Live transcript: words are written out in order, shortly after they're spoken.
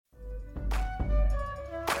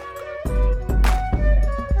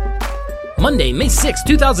Monday, May 6,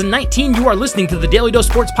 2019, you are listening to the Daily Dose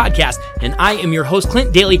Sports Podcast, and I am your host,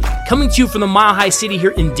 Clint Daly, coming to you from the Mile High City here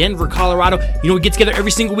in Denver, Colorado. You know, we get together every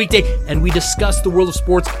single weekday, and we discuss the world of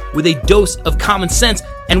sports with a dose of common sense,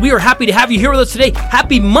 and we are happy to have you here with us today.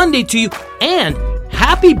 Happy Monday to you, and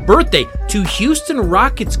happy birthday to Houston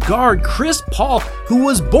Rockets guard Chris Paul, who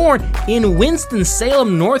was born in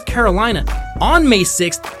Winston-Salem, North Carolina on May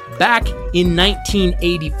 6th back in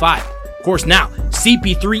 1985. Of course, now,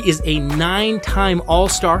 CP3 is a 9-time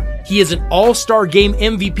All-Star. He is an All-Star Game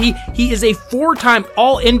MVP. He is a 4-time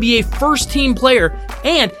All-NBA first-team player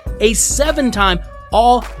and a 7-time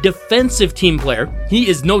All-Defensive Team player. He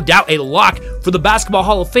is no doubt a lock for the Basketball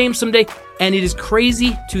Hall of Fame someday, and it is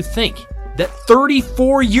crazy to think that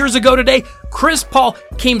 34 years ago today, Chris Paul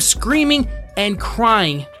came screaming and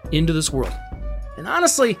crying into this world. And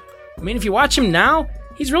honestly, I mean, if you watch him now,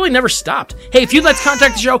 he's really never stopped. Hey, if you'd like to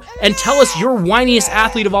contact the show and tell us your whiniest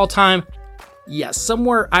athlete of all time,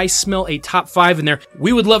 somewhere I smell a top 5 in there.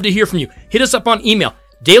 We would love to hear from you. Hit us up on email,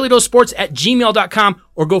 dailydosesports@gmail.com,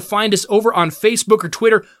 or go find us over on Facebook or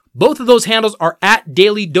Twitter. Both of those handles are at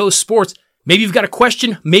Daily Dose Sports. Maybe you've got a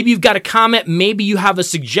question, maybe you've got a comment, maybe you have a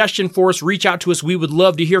suggestion for us. Reach out to us. We would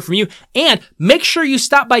love to hear from you. And make sure you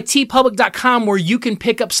stop by tpublic.com where you can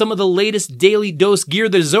pick up some of the latest Daily Dose gear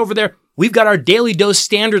that is over there. We've got our Daily Dose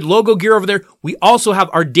standard logo gear over there. We also have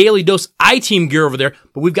our Daily Dose iTeam gear over there,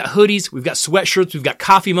 but we've got hoodies, we've got sweatshirts, we've got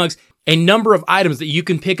coffee mugs, a number of items that you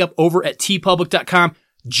can pick up over at tpublic.com.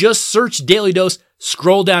 Just search Daily Dose,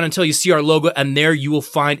 scroll down until you see our logo, and there you will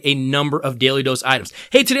find a number of Daily Dose items.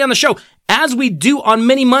 Hey, today on the show, as we do on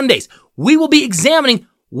many Mondays, we will be examining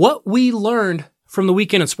what we learned from the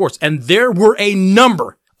weekend in sports. And there were a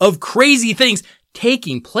number of crazy things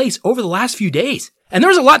taking place over the last few days. And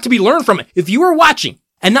there's a lot to be learned from it. If you were watching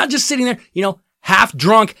and not just sitting there, half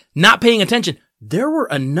drunk, not paying attention, there were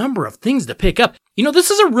a number of things to pick up. This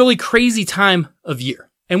is a really crazy time of year.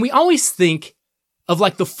 And we always think of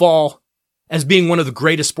like the fall as being one of the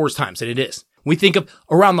greatest sports times, and it is. We think of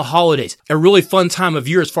around the holidays, a really fun time of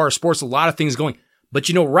year as far as sports, a lot of things going. But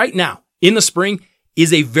right now, in the spring,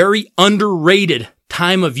 is a very underrated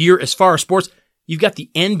time of year as far as sports. You've got the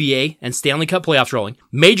NBA and Stanley Cup playoffs rolling.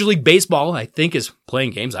 Major League Baseball, I think, is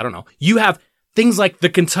playing games. I don't know. You have things like the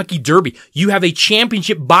Kentucky Derby. You have a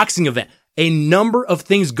championship boxing event. A number of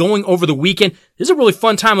things going over the weekend. This is a really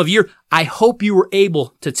fun time of year. I hope you were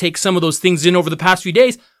able to take some of those things in over the past few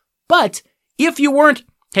days. But if you weren't,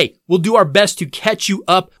 hey, we'll do our best to catch you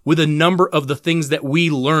up with a number of the things that we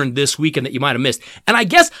learned this weekend that you might have missed. And I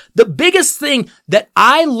guess the biggest thing that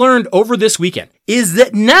I learned over this weekend is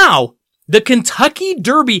that now the Kentucky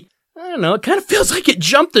Derby, I don't know, it kind of feels like it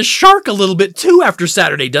jumped the shark a little bit too after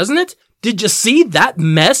Saturday, doesn't it? Did you see that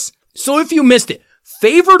mess? So if you missed it,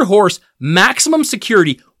 favored horse Maximum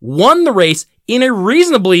Security won the race in a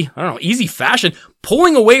reasonably, easy fashion,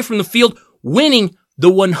 pulling away from the field, winning the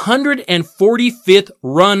 145th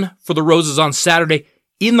run for the Roses on Saturday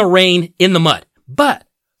in the rain, in the mud. But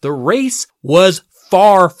the race was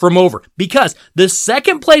far from over because the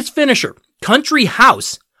second place finisher, Country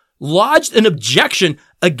House, lodged an objection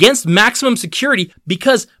against Maximum Security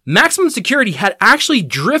because Maximum Security had actually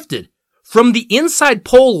drifted from the inside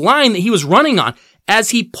pole line that he was running on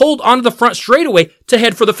as he pulled onto the front straightaway to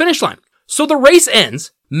head for the finish line. So the race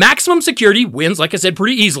ends. Maximum Security wins, like I said,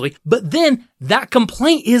 pretty easily. But then that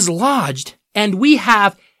complaint is lodged, and we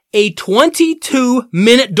have a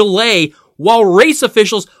 22-minute delay while race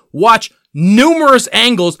officials watch numerous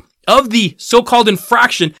angles of the so-called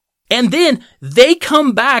infraction, and then they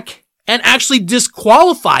come back and actually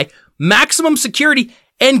disqualify Maximum Security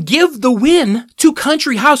and give the win to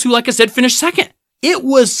Country House, who, like I said, finished second. It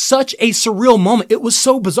was such a surreal moment. It was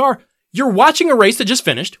so bizarre. You're watching a race that just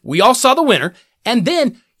finished. We all saw the winner. And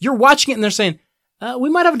then you're watching it and they're saying, we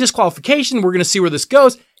might have a disqualification. We're going to see where this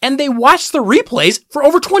goes. And they watched the replays for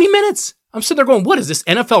over 20 minutes. I'm sitting there going, what is this,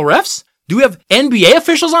 NFL refs? Do we have NBA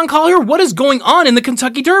officials on call here? What is going on in the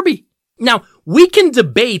Kentucky Derby? Now, we can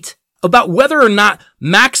debate about whether or not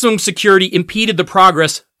Maximum Security impeded the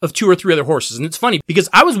progress of 2 or 3 other horses. And it's funny because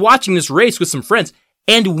I was watching this race with some friends,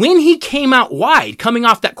 and when he came out wide, coming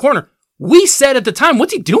off that corner, we said at the time,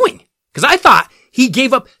 what's he doing? Because I thought he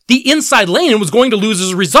gave up the inside lane and was going to lose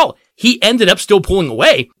as a result. He ended up still pulling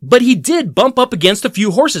away, but he did bump up against a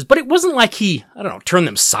few horses. But it wasn't like he, turned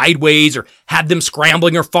them sideways or had them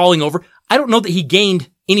scrambling or falling over. I don't know that he gained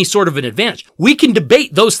any sort of an advantage. We can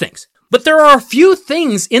debate those things. But there are a few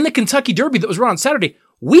things in the Kentucky Derby that was run on Saturday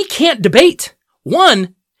we can't debate.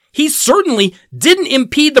 One, he certainly didn't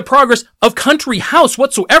impede the progress of Country House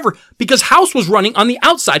whatsoever because House was running on the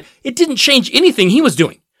outside. It didn't change anything he was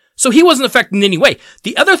doing. So he wasn't affected in any way.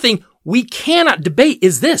 The other thing, we cannot debate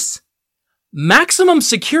is this. Maximum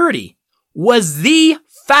Security was the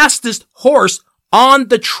fastest horse on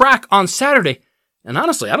the track on Saturday. And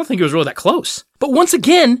honestly, I don't think it was really that close. But once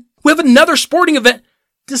again, we have another sporting event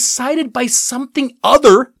decided by something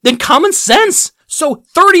other than common sense. So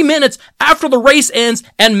 30 minutes after the race ends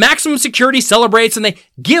and Maximum Security celebrates and they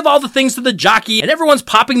give all the things to the jockey and everyone's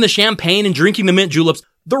popping the champagne and drinking the mint juleps,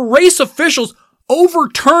 the race officials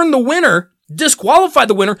overturn the winner, disqualify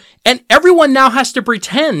the winner, and everyone now has to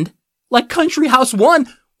pretend like Country House won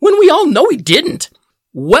when we all know he didn't.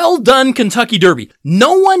 Well done, Kentucky Derby.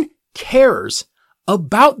 No one cares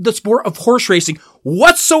about the sport of horse racing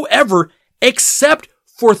whatsoever except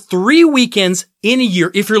for 3 weekends in a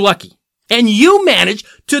year if you're lucky. And you manage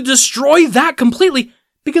to destroy that completely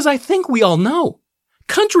because I think we all know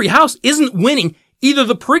Country House isn't winning either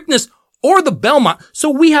the Preakness or the Belmont, so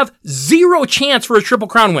we have zero chance for a Triple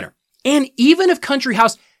Crown winner. And even if Country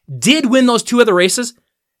House did win those 2 other races,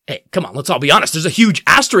 hey, come on, let's all be honest, there's a huge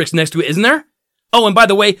asterisk next to it, isn't there? Oh, and by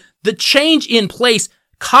the way, the change in place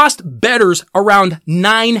cost bettors around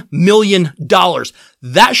 $9 million.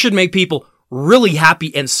 That should make people really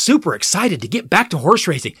happy and super excited to get back to horse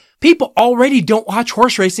racing. People already don't watch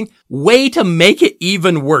horse racing. Way to make it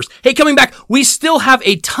even worse. Hey, coming back, we still have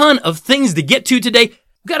a ton of things to get to today.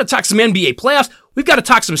 We've got to talk some NBA playoffs. We've got to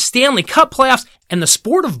talk some Stanley Cup playoffs, and the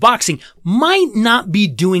sport of boxing might not be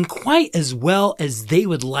doing quite as well as they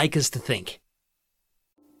would like us to think.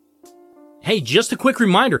 Hey, just a quick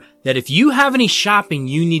reminder that if you have any shopping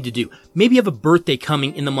you need to do, maybe you have a birthday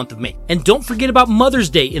coming in the month of May, and don't forget about Mother's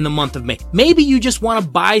Day in the month of May. Maybe you just want to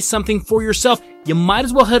buy something for yourself. You might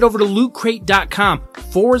as well head over to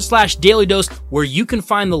lootcrate.com/Daily Dose, where you can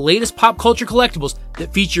find the latest pop culture collectibles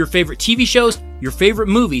that feature your favorite TV shows, your favorite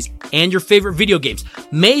movies, and your favorite video games.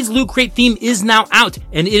 May's Loot Crate theme is now out,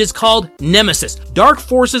 and it is called Nemesis. Dark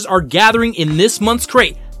forces are gathering in this month's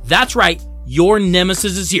crate. That's right. Your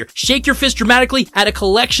nemesis is here. Shake your fist dramatically at a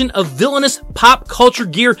collection of villainous pop culture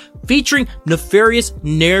gear featuring nefarious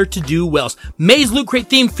ne'er-to-do-wells. May's Loot Crate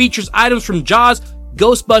theme features items from Jaws,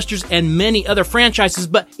 Ghostbusters, and many other franchises,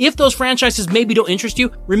 but if those franchises maybe don't interest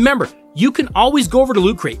you, remember, you can always go over to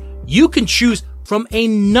Loot Crate. You can choose from a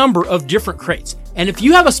number of different crates. And if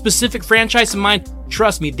you have a specific franchise in mind,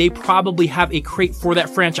 trust me, they probably have a crate for that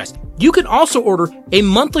franchise. You can also order a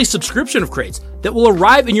monthly subscription of crates that will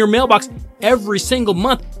arrive in your mailbox every single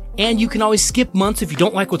month, and you can always skip months if you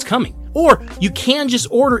don't like what's coming. Or you can just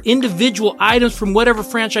order individual items from whatever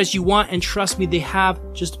franchise you want, and trust me, they have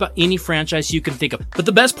just about any franchise you can think of. But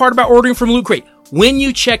the best part about ordering from Loot Crate, when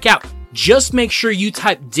you check out, just make sure you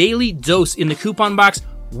type Daily Dose in the coupon box.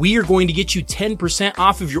 We are going to get you 10%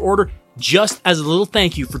 off of your order just as a little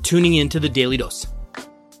thank you for tuning in to the Daily Dose.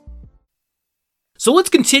 So let's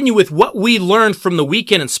continue with what we learned from the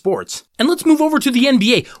weekend in sports. And let's move over to the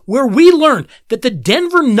NBA, where we learned that the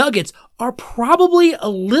Denver Nuggets are probably a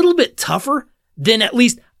little bit tougher than at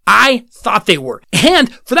least I thought they were.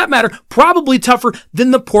 And for that matter, probably tougher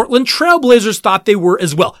than the Portland Trailblazers thought they were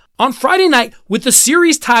as well. On Friday night, with the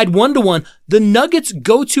series tied 1-1, the Nuggets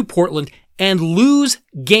go to Portland and lose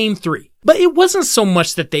Game 3. But it wasn't so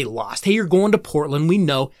much that they lost. Hey, you're going to Portland. We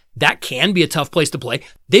know that can be a tough place to play.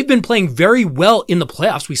 They've been playing very well in the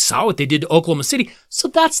playoffs. We saw what they did to Oklahoma City. So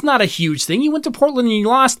that's not a huge thing. You went to Portland and you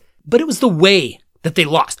lost, but it was the way that they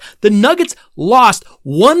lost. The Nuggets lost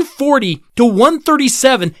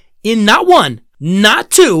 140-137 in not 1,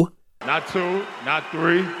 not 2. Not 2, not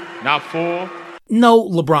 3, not 4. No,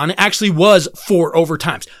 LeBron, it actually was 4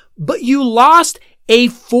 overtimes. But you lost a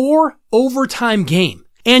 4 overtime game.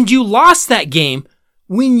 And you lost that game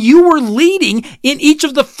when you were leading in each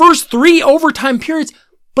of the first 3 overtime periods,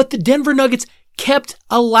 but the Denver Nuggets kept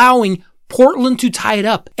allowing Portland to tie it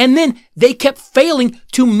up. And then they kept failing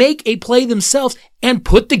to make a play themselves and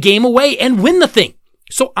put the game away and win the thing.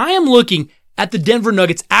 So I am looking at the Denver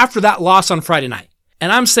Nuggets after that loss on Friday night.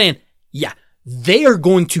 And I'm saying, yeah, they are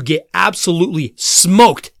going to get absolutely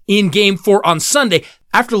smoked in Game 4 on Sunday.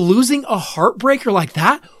 After losing a heartbreaker like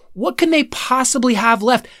that, what can they possibly have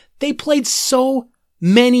left? They played so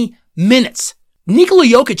many minutes. Nikola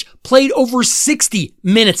Jokic played over 60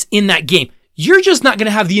 minutes in that game. You're just not going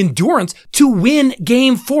to have the endurance to win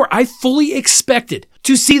Game 4. I fully expected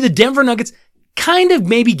to see the Denver Nuggets kind of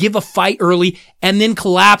maybe give a fight early and then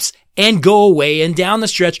collapse and go away. And down the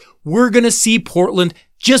stretch, we're going to see Portland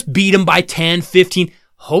just beat them by 10, 15.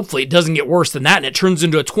 Hopefully it doesn't get worse than that and it turns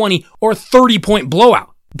into a 20 or 30 point blowout.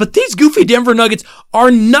 But these goofy Denver Nuggets are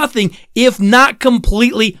nothing if not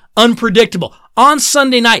completely unpredictable. On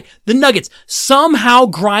Sunday night, the Nuggets somehow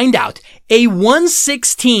grind out a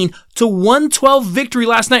 116-112 victory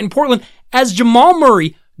last night in Portland as Jamal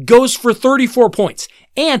Murray goes for 34 points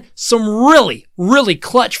and some really, really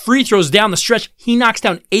clutch free throws down the stretch. He knocks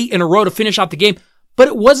down 8 in a row to finish out the game. But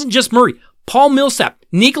it wasn't just Murray. Paul Millsap,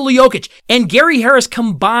 Nikola Jokic, and Gary Harris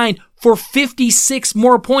combined for 56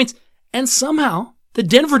 more points. And somehow, the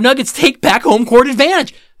Denver Nuggets take back home court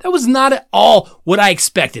advantage. That was not at all what I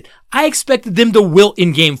expected. I expected them to wilt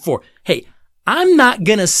in Game 4. Hey, I'm not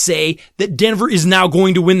going to say that Denver is now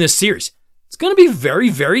going to win this series. It's going to be very,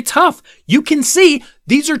 very tough. You can see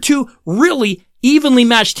these are two really evenly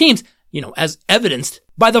matched teams, as evidenced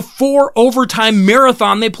by the 4 overtime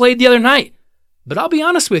marathon they played the other night. But I'll be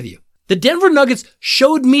honest with you. The Denver Nuggets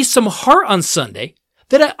showed me some heart on Sunday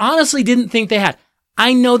that I honestly didn't think they had.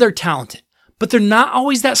 I know they're talented, but they're not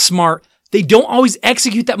always that smart. They don't always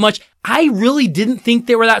execute that much. I really didn't think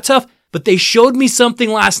they were that tough, but they showed me something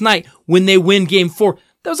last night when they win Game 4.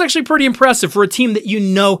 That was actually pretty impressive for a team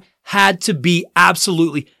that had to be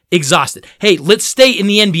absolutely exhausted. Hey, let's stay in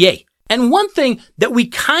the NBA. And one thing that we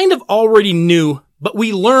kind of already knew, but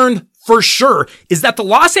we learned for sure, is that the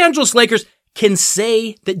Los Angeles Lakers can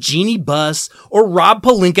say that Jeannie Buss or Rob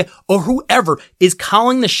Pelinka or whoever is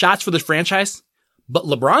calling the shots for the franchise, but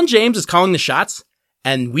LeBron James is calling the shots.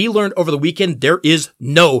 And we learned over the weekend there is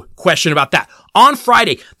no question about that. On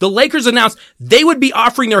Friday, the Lakers announced they would be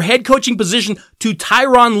offering their head coaching position to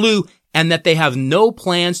Tyronn Lue and that they have no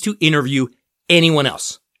plans to interview anyone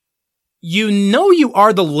else. You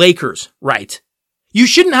are the Lakers, right? You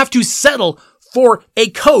shouldn't have to settle for a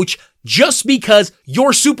coach just because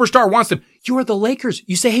your superstar wants them. You are the Lakers.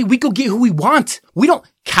 You say, hey, we go get who we want. We don't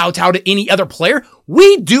kowtow to any other player.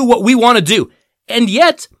 We do what we want to do. And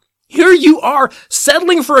yet, here you are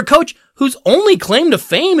settling for a coach whose only claim to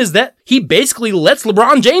fame is that he basically lets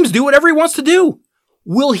LeBron James do whatever he wants to do.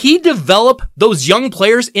 Will he develop those young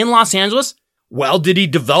players in Los Angeles? Well, did he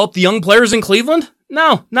develop the young players in Cleveland?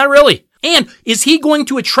 No, not really. And is he going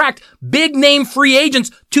to attract big name free agents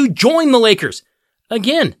to join the Lakers?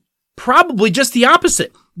 Again, probably just the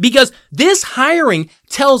opposite, because this hiring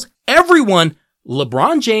tells everyone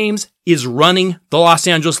LeBron James is running the Los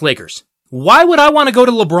Angeles Lakers. Why would I want to go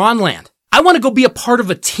to LeBron land? I want to go be a part of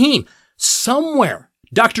a team somewhere.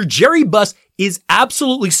 Dr. Jerry Buss is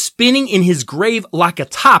absolutely spinning in his grave like a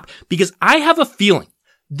top because I have a feeling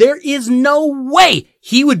there is no way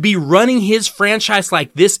he would be running his franchise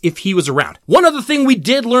like this if he was around. One other thing we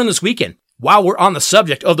did learn this weekend, while we're on the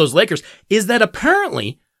subject of those Lakers, is that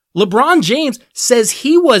apparently LeBron James says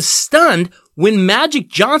he was stunned when Magic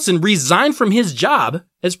Johnson resigned from his job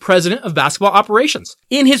as president of basketball operations.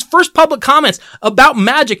 In his first public comments about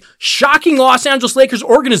Magic shocking Los Angeles Lakers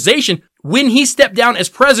organization when he stepped down as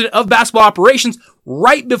president of basketball operations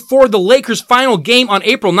right before the Lakers' final game on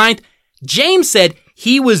April 9th, James said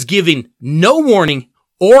he was giving no warning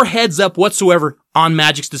or heads up whatsoever on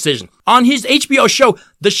Magic's decision. On his HBO show,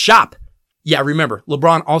 The Shop, yeah, remember,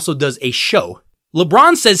 LeBron also does a show.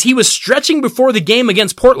 LeBron says he was stretching before the game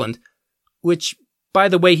against Portland, which, by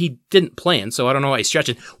the way, he didn't play in, so I don't know why he's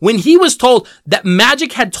stretching, when he was told that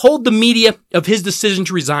Magic had told the media of his decision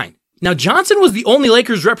to resign. Now, Johnson was the only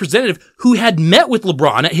Lakers representative who had met with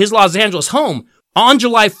LeBron at his Los Angeles home on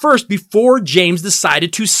July 1st before James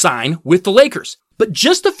decided to sign with the Lakers. But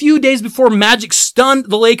just a few days before Magic stunned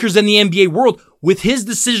the Lakers and the NBA world with his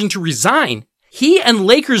decision to resign, he and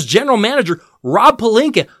Lakers general manager Rob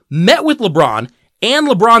Pelinka met with LeBron and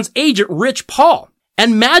LeBron's agent Rich Paul.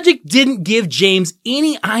 And Magic didn't give James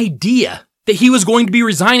any idea that he was going to be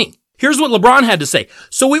resigning. Here's what LeBron had to say.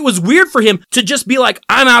 So it was weird for him to just be like,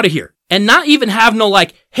 I'm out of here. And not even have no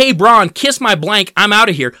like, hey, Bron, kiss my blank, I'm out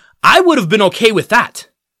of here. I would have been okay with that.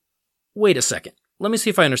 Wait a second. Let me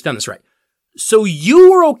see if I understand this right. So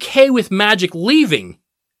you were okay with Magic leaving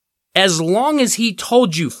as long as he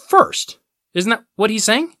told you first. Isn't that what he's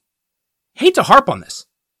saying? Hate to harp on this.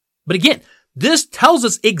 But again, this tells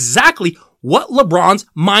us exactly what LeBron's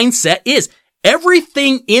mindset is.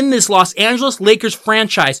 Everything in this Los Angeles Lakers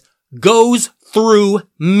franchise goes through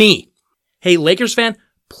me. Hey, Lakers fan,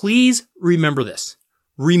 please remember this.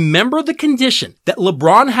 Remember the condition that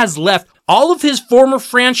LeBron has left all of his former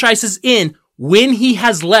franchises in when he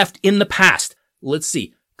has left in the past. Let's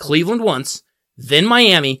see. Cleveland once, then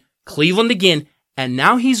Miami, Cleveland again, and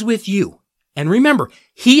now he's with you. And remember,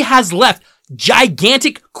 he has left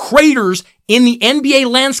gigantic craters in the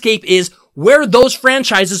NBA landscape is where those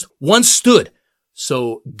franchises once stood.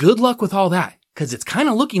 So good luck with all that, because it's kind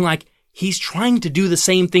of looking like he's trying to do the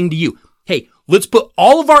same thing to you. Hey, let's put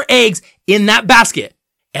all of our eggs in that basket,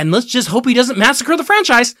 and let's just hope he doesn't massacre the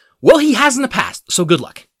franchise. Well, he has in the past, so good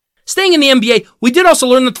luck. Staying in the NBA, we did also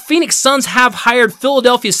learn that the Phoenix Suns have hired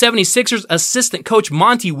Philadelphia 76ers assistant coach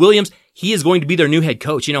Monty Williams. He is going to be their new head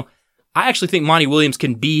coach. You know, I actually think Monty Williams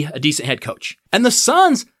can be a decent head coach. And the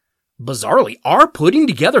Suns, bizarrely, are putting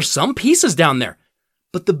together some pieces down there.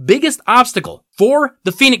 But the biggest obstacle for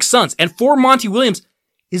the Phoenix Suns and for Monty Williams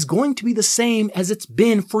is going to be the same as it's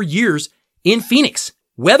been for years in Phoenix.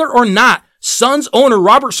 Whether or not Suns owner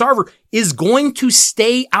Robert Sarver is going to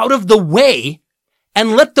stay out of the way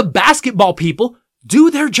and let the basketball people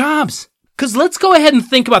do their jobs. Because let's go ahead and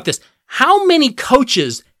think about this. How many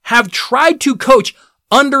coaches have tried to coach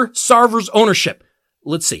under Sarver's ownership?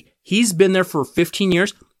 Let's see. He's been there for 15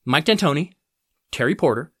 years. Mike D'Antoni, Terry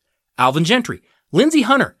Porter, Alvin Gentry, Lindsey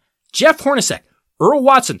Hunter, Jeff Hornacek, Earl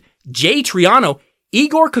Watson, Jay Triano,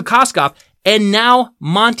 Igor Kokoskov, and now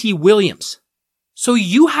Monty Williams. So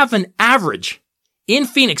you have an average in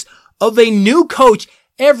Phoenix of a new coach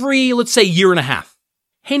every, let's say, year and a half.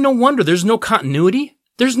 Hey, no wonder there's no continuity.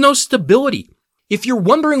 There's no stability. If you're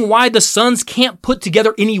wondering why the Suns can't put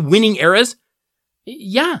together any winning eras,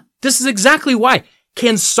 yeah, this is exactly why.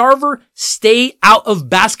 Can Sarver stay out of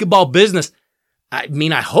basketball business? I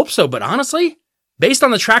mean, I hope so, but honestly, based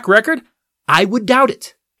on the track record, I would doubt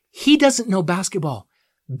it. He doesn't know basketball.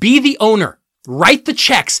 Be the owner. Write the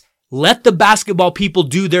checks. Let the basketball people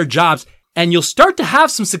do their jobs, and you'll start to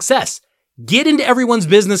have some success. Get into everyone's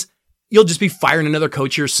business. You'll just be firing another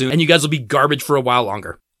coach here soon, and you guys will be garbage for a while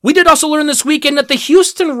longer. We did also learn this weekend that the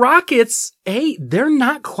Houston Rockets, hey, they're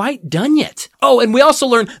not quite done yet. Oh, and we also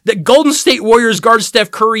learned that Golden State Warriors guard Steph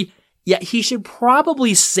Curry, yeah, he should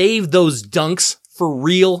probably save those dunks for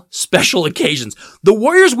real special occasions. The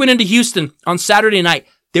Warriors went into Houston on Saturday night.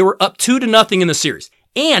 They were up 2-0 in the series.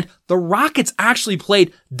 And the Rockets actually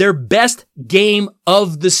played their best game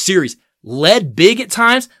of the series. Led big at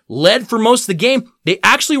times, led for most of the game. They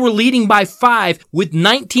actually were leading by 5 with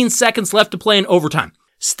 19 seconds left to play in overtime.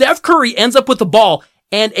 Steph Curry ends up with the ball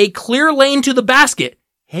and a clear lane to the basket.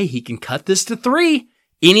 Hey, he can cut this to 3.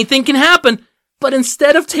 Anything can happen. But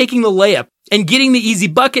instead of taking the layup and getting the easy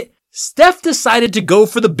bucket, Steph decided to go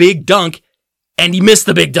for the big dunk, and he missed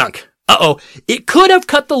the big dunk. It could have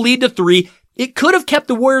cut the lead to 3. It could have kept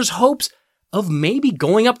the Warriors' hopes of maybe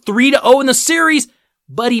going up 3-0 in the series,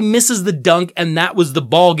 but he misses the dunk, and that was the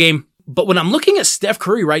ball game. But when I'm looking at Steph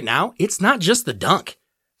Curry right now, it's not just the dunk.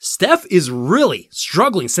 Steph is really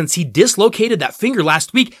struggling since he dislocated that finger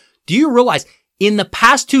last week. Do you realize in the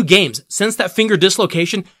past 2 games since that finger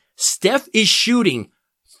dislocation, Steph is shooting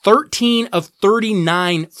 13 of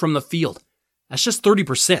 39 from the field. That's just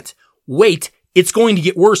 30%. Wait, it's going to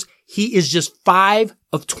get worse. He is just 5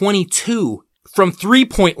 of 22 from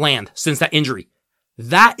 3-point land since that injury.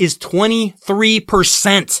 That is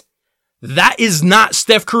 23%. That is not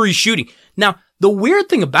Steph Curry shooting. Now, the weird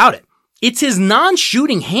thing about it, it's his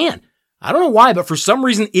non-shooting hand. I don't know why, but for some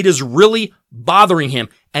reason, it is really bothering him,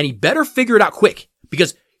 and he better figure it out quick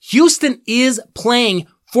because Houston is playing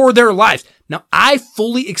for their lives. Now, I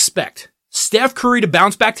fully expect Steph Curry to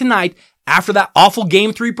bounce back tonight after that awful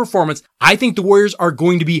Game 3 performance. I think the Warriors are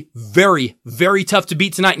going to be very, very tough to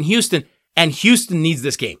beat tonight in Houston, and Houston needs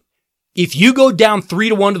this game. If you go down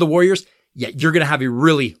 3-1 to the Warriors, yeah, you're going to have a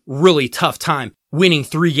really, really tough time winning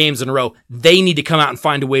 3 games in a row. They need to come out and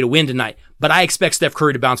find a way to win tonight. But I expect Steph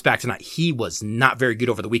Curry to bounce back tonight. He was not very good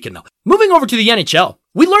over the weekend, though. Moving over to the NHL,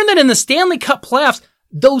 we learned that in the Stanley Cup playoffs,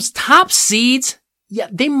 those top seeds, yeah,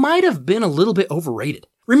 they might have been a little bit overrated.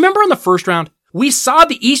 Remember in the first round, we saw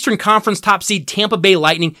the Eastern Conference top seed Tampa Bay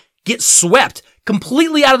Lightning get swept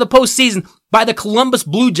completely out of the postseason by the Columbus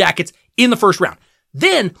Blue Jackets in the first round.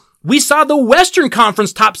 Then we saw the Western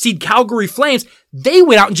Conference top seed Calgary Flames. They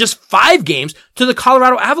went out in just 5 games to the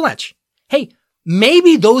Colorado Avalanche. Hey,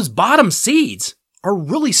 maybe those bottom seeds are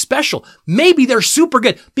really special. Maybe they're super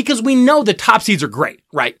good because we know the top seeds are great,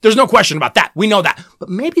 right? There's no question about that. We know that. But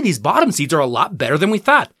maybe these bottom seeds are a lot better than we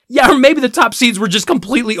thought. Yeah, or maybe the top seeds were just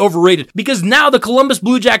completely overrated because now the Columbus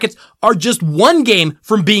Blue Jackets are just 1 game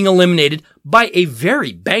from being eliminated by a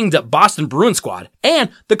very banged up Boston Bruins squad.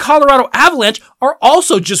 And the Colorado Avalanche are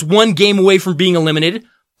also just 1 game away from being eliminated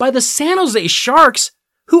by the San Jose Sharks,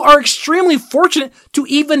 who are extremely fortunate to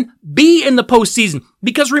even be in the postseason.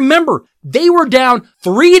 Because remember, they were down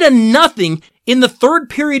 3-0 in the 3rd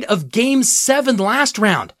period of Game 7 last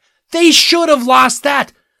round. They should have lost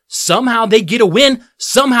that. Somehow they get a win.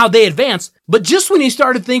 Somehow they advance. But just when you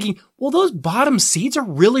started thinking, well, those bottom seeds are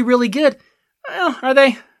really, really good. Well, are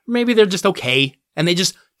they? Maybe they're just okay. And they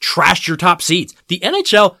just trashed your top seeds. The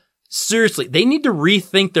NHL, seriously, they need to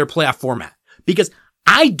rethink their playoff format. Because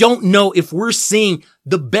I don't know if we're seeing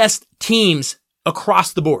the best teams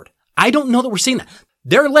across the board. I don't know that we're seeing that.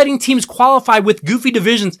 They're letting teams qualify with goofy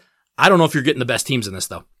divisions. I don't know if you're getting the best teams in this,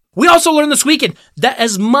 though. We also learned this weekend that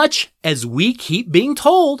as much as we keep being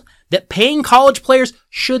told that paying college players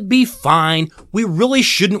should be fine. We really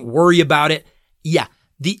shouldn't worry about it. Yeah,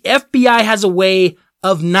 the FBI has a way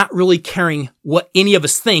of not really caring what any of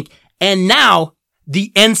us think, and now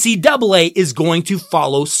the NCAA is going to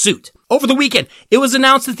follow suit. Over the weekend, it was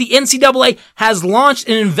announced that the NCAA has launched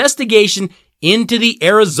an investigation into the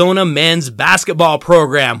Arizona men's basketball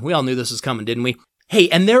program. We all knew this was coming, didn't we? Hey,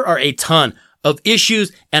 and there are a ton of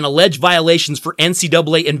issues and alleged violations for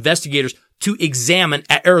NCAA investigators to examine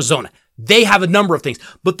at Arizona. They have a number of things,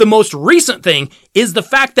 but the most recent thing is the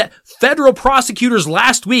fact that federal prosecutors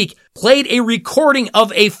last week played a recording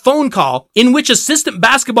of a phone call in which assistant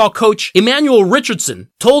basketball coach Emmanuel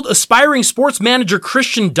Richardson told aspiring sports manager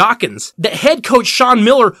Christian Dawkins that head coach Sean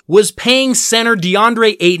Miller was paying center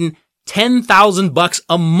DeAndre Ayton $10,000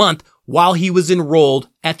 a month while he was enrolled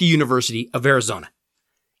at the University of Arizona.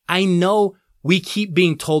 I know we keep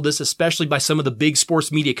being told this, especially by some of the big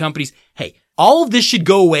sports media companies. Hey, all of this should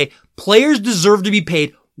go away. Players deserve to be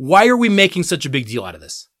paid. Why are we making such a big deal out of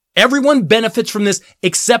this? Everyone benefits from this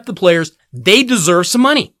except the players. They deserve some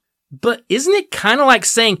money. But isn't it kind of like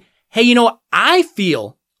saying, hey, I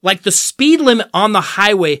feel like the speed limit on the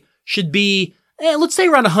highway should be, let's say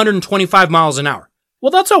around 125 miles an hour.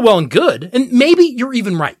 Well, that's all well and good. And maybe you're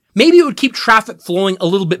even right. Maybe it would keep traffic flowing a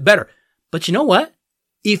little bit better. But you know what?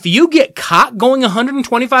 If you get caught going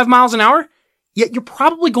 125 miles an hour, yet you're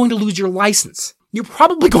probably going to lose your license. You're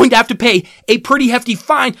probably going to have to pay a pretty hefty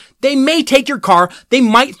fine. They may take your car. They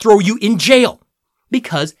might throw you in jail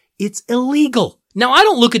because it's illegal. Now, I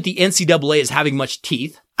don't look at the NCAA as having much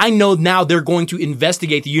teeth. I know now they're going to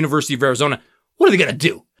investigate the University of Arizona. What are they going to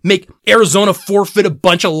do? Make Arizona forfeit a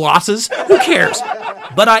bunch of losses? Who cares?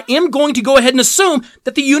 But I am going to go ahead and assume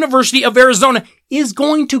that the University of Arizona is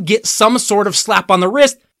going to get some sort of slap on the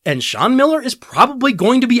wrist, and Sean Miller is probably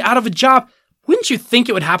going to be out of a job. Wouldn't you think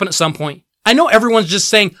it would happen at some point? I know everyone's just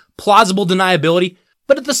saying plausible deniability,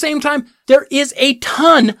 but at the same time, there is a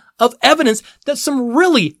ton of evidence that some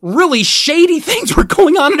really, really shady things were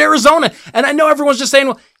going on in Arizona. And I know everyone's just saying,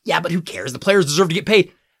 well, yeah, but who cares? The players deserve to get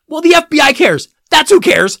paid. Well, the FBI cares. That's who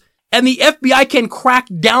cares. And the FBI can crack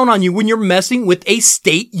down on you when you're messing with a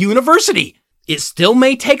state university. It still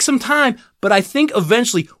may take some time, but I think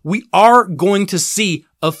eventually we are going to see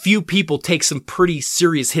a few people take some pretty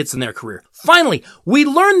serious hits in their career. Finally, we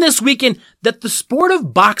learned this weekend that the sport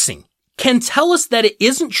of boxing can tell us that it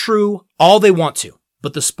isn't true all they want to,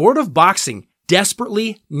 but the sport of boxing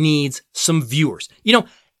desperately needs some viewers.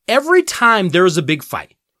 Every time there is a big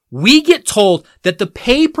fight, we get told that the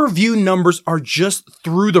pay-per-view numbers are just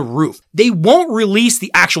through the roof. They won't release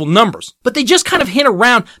the actual numbers, but they just kind of hint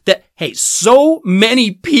around that, hey, so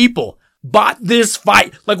many people bought this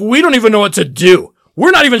fight. Like, we don't even know what to do.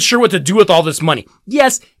 We're not even sure what to do with all this money.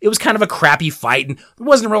 Yes, it was kind of a crappy fight, and it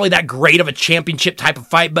wasn't really that great of a championship type of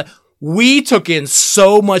fight, but we took in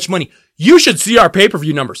so much money. You should see our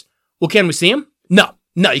pay-per-view numbers. Well, can we see them? No,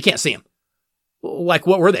 you can't see them. Like,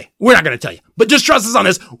 what were they? We're not going to tell you. But just trust us on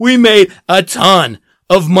this. We made a ton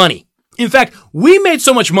of money. In fact, we made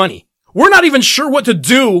so much money, we're not even sure what to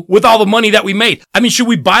do with all the money that we made. I mean, should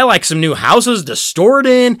we buy like some new houses to store it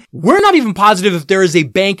in? We're not even positive if there is a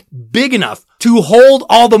bank big enough to hold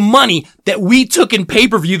all the money that we took in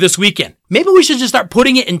pay-per-view this weekend. Maybe we should just start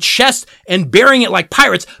putting it in chests and burying it like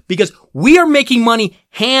pirates because we are making money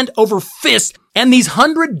hand over fist, and these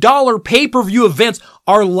 $100 pay-per-view events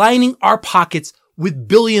are lining our pockets with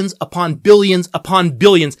billions upon billions upon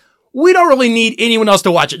billions. We don't really need anyone else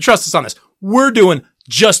to watch it. Trust us on this. We're doing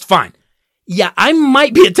just fine. Yeah, I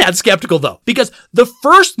might be a tad skeptical though, because the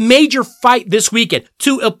first major fight this weekend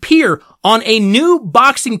to appear on a new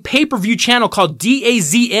boxing pay-per-view channel called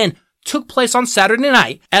DAZN took place on Saturday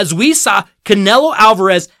night as we saw Canelo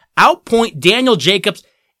Alvarez outpoint Daniel Jacobs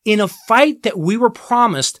in a fight that we were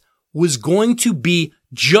promised was going to be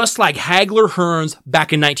just like Hagler-Hearns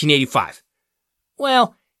back in 1985.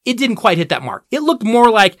 Well, it didn't quite hit that mark. It looked more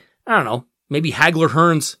like, I don't know, maybe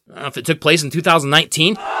Hagler-Hearns, I don't know if it took place in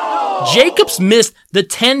 2019. Jacobs missed the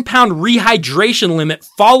 10-pound rehydration limit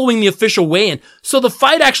following the official weigh-in, so the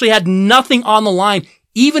fight actually had nothing on the line,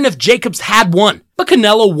 even if Jacobs had won. But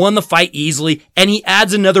Canelo won the fight easily, and he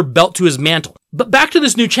adds another belt to his mantle. But back to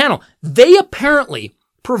this new channel. They apparently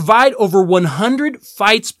provide over 100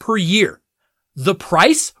 fights per year. The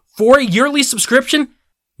price for a yearly subscription?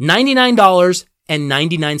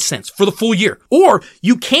 $99.99 for the full year. Or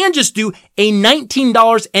you can just do a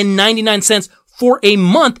 $19.99 for a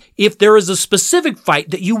month if there is a specific fight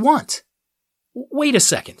that you want. Wait a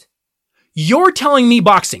second. You're telling me,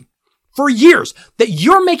 boxing, for years that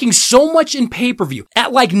you're making so much in pay-per-view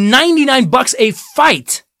at like $99 a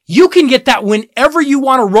fight, You can get that whenever you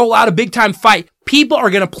want to roll out a big time fight. People are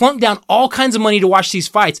going to plunk down all kinds of money to watch these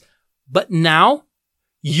fights. But now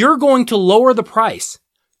you're going to lower the price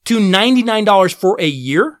to $99 for a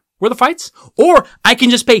year worth of fights? Or I can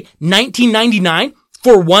just pay $19.99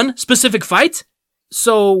 for one specific fight?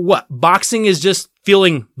 So what? Boxing is just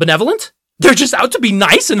feeling benevolent? They're just out to be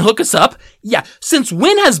nice and hook us up? Yeah. Since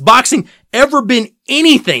when has boxing ever been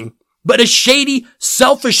anything but a shady,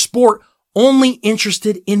 selfish sport only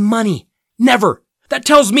interested in money? Never. That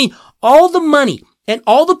tells me all the money and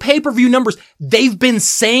all the pay-per-view numbers they've been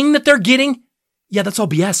saying that they're getting, yeah, that's all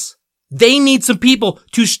BS. They need some people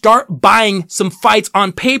to start buying some fights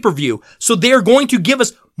on pay-per-view. So they're going to give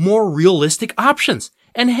us more realistic options.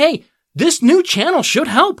 And hey, this new channel should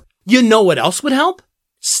help. You know what else would help?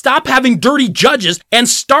 Stop having dirty judges and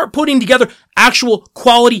start putting together actual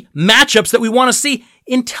quality matchups that we want to see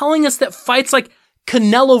in telling us that fights like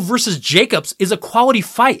Canelo versus Jacobs is a quality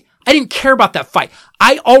fight. I didn't care about that fight.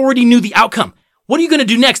 I already knew the outcome. What are you going to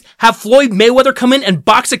do next? Have Floyd Mayweather come in and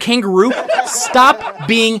box a kangaroo? Stop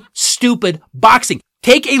being stupid boxing.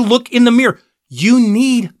 Take a look in the mirror. You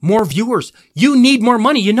need more viewers. You need more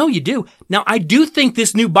money. You know you do. Now, I do think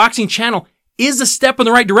this new boxing channel is a step in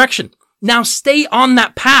the right direction. Now, stay on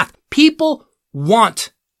that path. People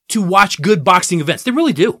want to watch good boxing events. They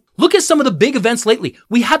really do. Look at some of the big events lately.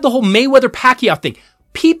 We had the whole Mayweather-Pacquiao thing.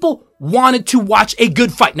 People wanted to watch a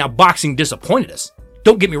good fight. Now, boxing disappointed us.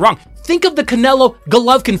 Don't get me wrong. Think of the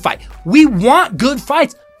Canelo-Golovkin fight. We want good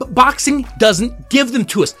fights, but boxing doesn't give them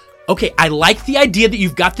to us. Okay, I like the idea that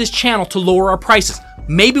you've got this channel to lower our prices.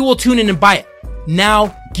 Maybe we'll tune in and buy it.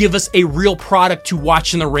 Now, give us a real product to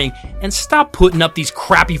watch in the ring and stop putting up these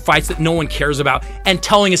crappy fights that no one cares about and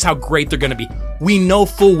telling us how great they're going to be. We know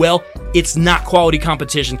full well it's not quality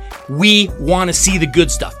competition. We want to see the good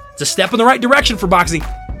stuff. It's a step in the right direction for boxing.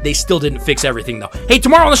 They still didn't fix everything though. Hey,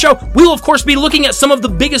 tomorrow on the show, we will of course be looking at some of the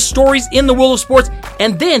biggest stories in the world of sports,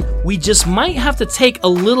 and then we just might have to take a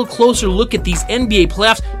little closer look at these NBA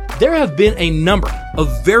playoffs. There have been a number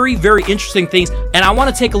of very, very interesting things, and I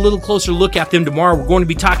want to take a little closer look at them tomorrow. We're going to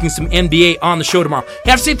be talking some NBA on the show tomorrow. I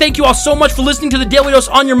have to say thank you all so much for listening to the Daily Dose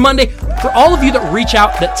on your Monday. For all of you that reach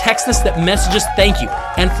out, that text us, that message us, thank you.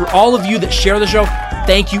 And for all of you that share the show,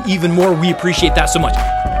 thank you even more. We appreciate that so much.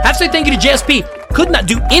 I have to say thank you to JSP. Could not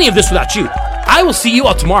do any of this without you. I will see you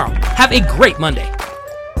all tomorrow. Have a great Monday.